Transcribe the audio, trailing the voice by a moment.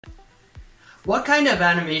What kind of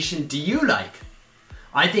animation do you like?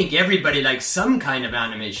 I think everybody likes some kind of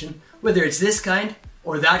animation, whether it's this kind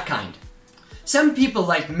or that kind. Some people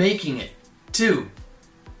like making it, too.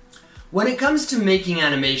 When it comes to making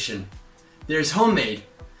animation, there's homemade,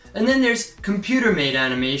 and then there's computer-made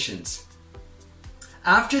animations.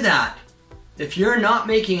 After that, if you're not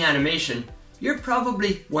making animation, you're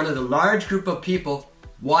probably one of the large group of people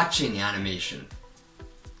watching animation.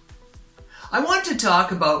 I want to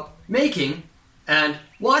talk about making and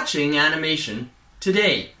watching animation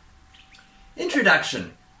today.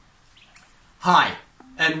 Introduction. Hi,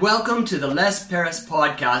 and welcome to the Les Paris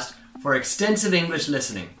podcast for extensive English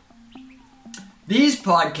listening. These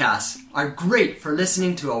podcasts are great for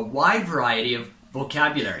listening to a wide variety of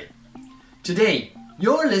vocabulary. Today,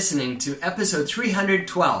 you're listening to episode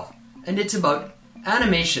 312, and it's about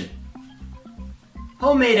animation.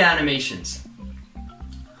 Homemade animations.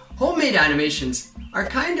 Homemade animations are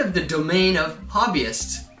kind of the domain of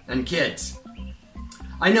hobbyists and kids.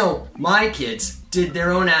 I know my kids did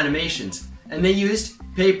their own animations, and they used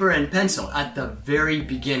paper and pencil at the very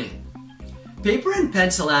beginning. Paper and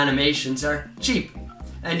pencil animations are cheap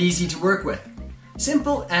and easy to work with,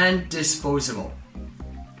 simple and disposable.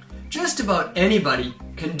 Just about anybody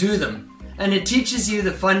can do them, and it teaches you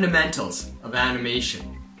the fundamentals of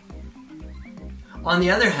animation. On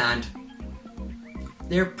the other hand,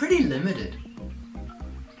 they're pretty limited.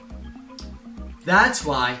 That's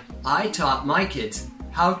why I taught my kids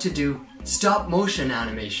how to do stop-motion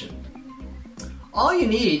animation. All you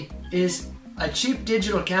need is a cheap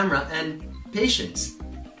digital camera and patience.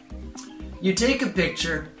 You take a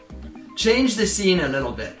picture, change the scene a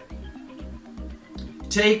little bit.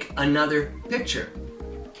 Take another picture.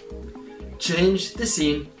 Change the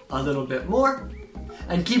scene a little bit more,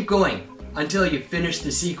 and keep going until you finish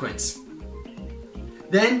the sequence.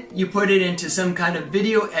 Then you put it into some kind of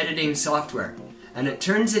video editing software, and it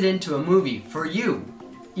turns it into a movie for you,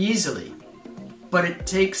 easily. But it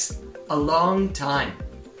takes a long time.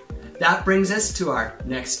 That brings us to our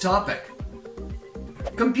next topic.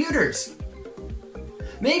 Computers.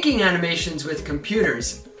 Making animations with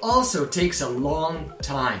computers also takes a long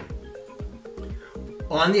time.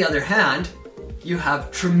 On the other hand, you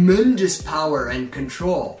have tremendous power and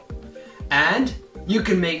control, and you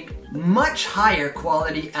can make much higher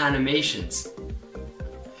quality animations.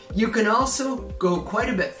 You can also go quite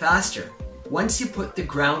a bit faster once you put the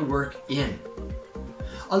groundwork in.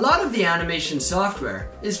 A lot of the animation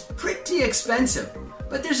software is pretty expensive,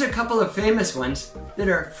 but there's a couple of famous ones that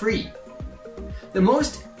are free. The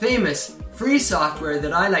most famous free software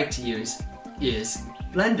that I like to use is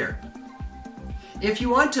Blender. If you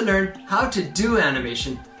want to learn how to do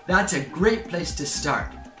animation, that's a great place to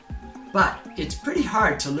start. But it's pretty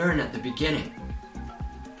hard to learn at the beginning.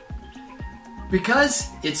 Because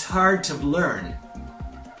it's hard to learn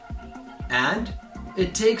and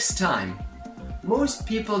it takes time, most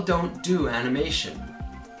people don't do animation.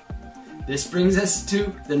 This brings us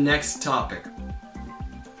to the next topic.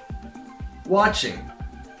 Watching.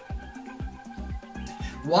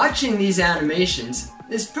 Watching these animations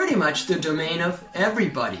is pretty much the domain of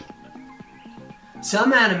everybody.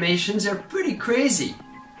 Some animations are pretty crazy,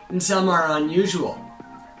 and some are unusual.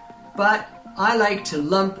 But I like to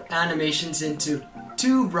lump animations into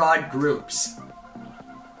two broad groups.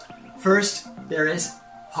 First, there is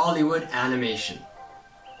Hollywood animation.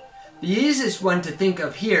 The easiest one to think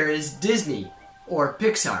of here is Disney or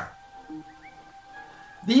Pixar.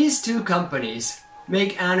 These two companies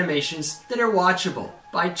make animations that are watchable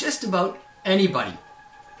by just about anybody.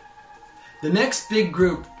 The next big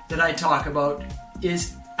group that I talk about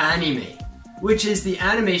is anime, which is the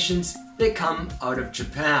animations that come out of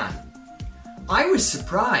Japan. I was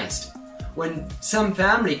surprised when some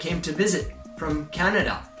family came to visit from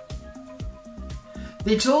Canada.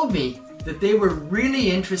 They told me that they were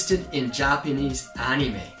really interested in Japanese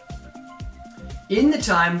anime. In the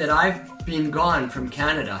time that I've been gone from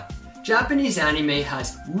Canada, Japanese anime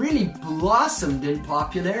has really blossomed in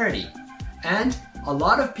popularity, and a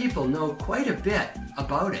lot of people know quite a bit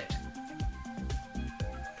about it.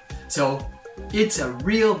 So, it's a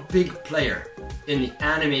real big player in the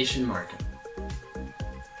animation market.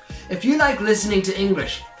 If you like listening to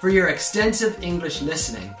English for your extensive English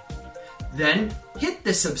listening, then hit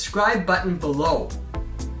the subscribe button below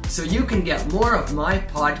so you can get more of my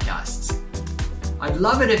podcasts. I'd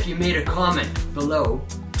love it if you made a comment below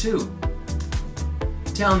too.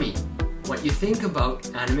 Tell me what you think about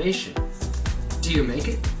animation. Do you make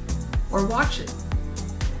it or watch it?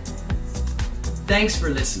 Thanks for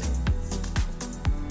listening.